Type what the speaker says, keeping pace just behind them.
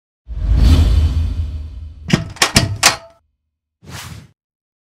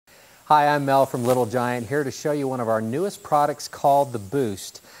Hi, I'm Mel from Little Giant, here to show you one of our newest products called the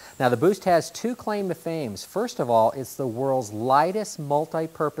Boost. Now the Boost has two claim to fame. First of all, it's the world's lightest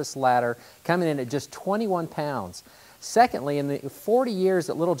multi-purpose ladder, coming in at just 21 pounds. Secondly, in the 40 years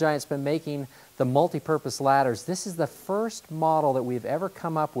that Little Giant's been making the multi-purpose ladders, this is the first model that we've ever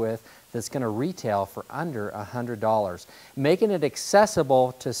come up with that's going to retail for under $100, making it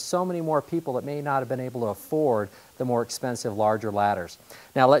accessible to so many more people that may not have been able to afford the more expensive, larger ladders.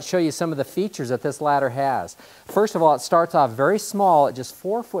 Now let's show you some of the features that this ladder has. First of all, it starts off very small at just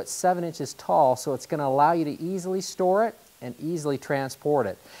 4 foot 7 inches tall, so it's going to allow you to easily store it and easily transport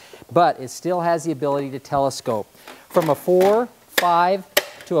it. But it still has the ability to telescope from a 4, 5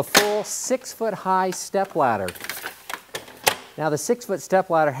 to a full 6 foot high step ladder. Now the 6 foot step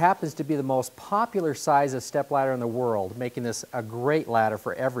ladder happens to be the most popular size of step ladder in the world, making this a great ladder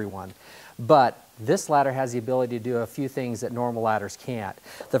for everyone. But this ladder has the ability to do a few things that normal ladders can't.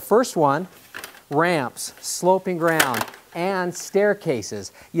 The first one, ramps, sloping ground, and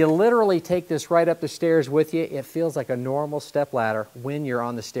staircases. You literally take this right up the stairs with you. It feels like a normal step ladder when you're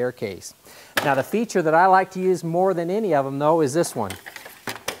on the staircase. Now the feature that I like to use more than any of them though is this one.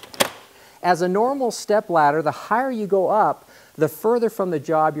 As a normal step ladder, the higher you go up, the further from the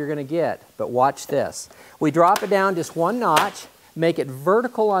job you're going to get. But watch this. We drop it down just one notch, make it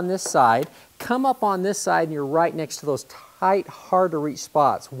vertical on this side, come up on this side, and you're right next to those tight, hard to reach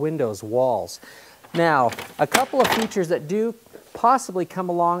spots, windows, walls. Now, a couple of features that do possibly come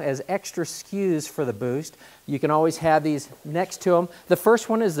along as extra SKUs for the Boost. You can always have these next to them. The first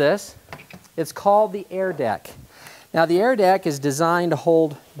one is this. It's called the AirDeck. Now the AirDeck is designed to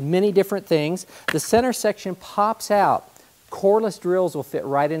hold many different things. The center section pops out. Cordless drills will fit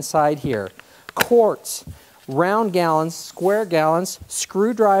right inside here. Quarts, round gallons, square gallons,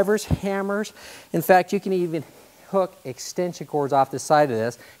 screwdrivers, hammers. In fact, you can even hook extension cords off the side of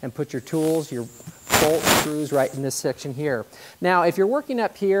this and put your tools, your bolt screws right in this section here. Now, if you're working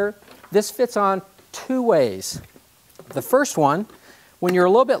up here, this fits on two ways. The first one, when you're a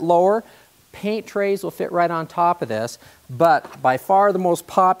little bit lower, paint trays will fit right on top of this, but by far the most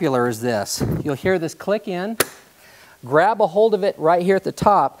popular is this. You'll hear this click in. Grab a hold of it right here at the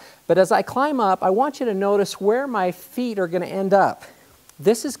top, but as I climb up, I want you to notice where my feet are going to end up.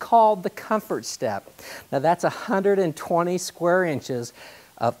 This is called the comfort step. Now that's 120 square inches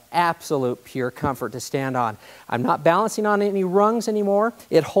of absolute pure comfort to stand on. I'm not balancing on any rungs anymore.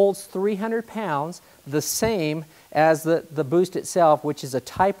 It holds 300 pounds, the same as the Boost itself, which is a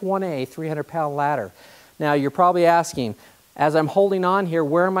Type 1A 300-pound ladder. Now you're probably asking, as I'm holding on here,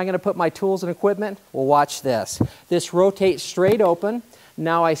 where am I going to put my tools and equipment? Well, watch this. This rotates straight open.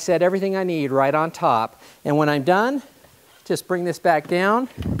 Now I set everything I need right on top. And when I'm done, just bring this back down.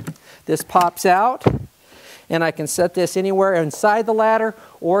 This pops out. And I can set this anywhere inside the ladder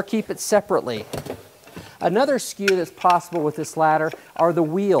or keep it separately. Another SKU that's possible with this ladder are the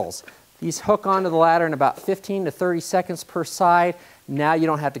wheels. These hook onto the ladder in about 15 to 30 seconds per side. Now you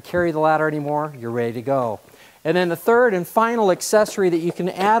don't have to carry the ladder anymore. You're ready to go. And then the third and final accessory that you can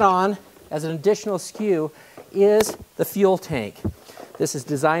add on as an additional SKU is the fuel tank. This is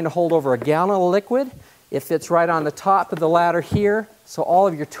designed to hold over 1 gallon of liquid. It fits right on the top of the ladder here, so all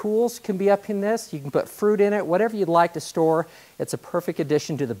of your tools can be up in this. You can put fruit in it, whatever you'd like to store. It's a perfect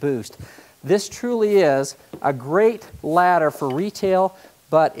addition to the Boost. This truly is a great ladder for retail,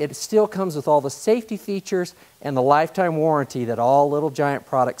 but it still comes with all the safety features and the lifetime warranty that all Little Giant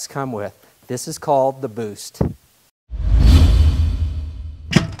products come with. This is called the Boost.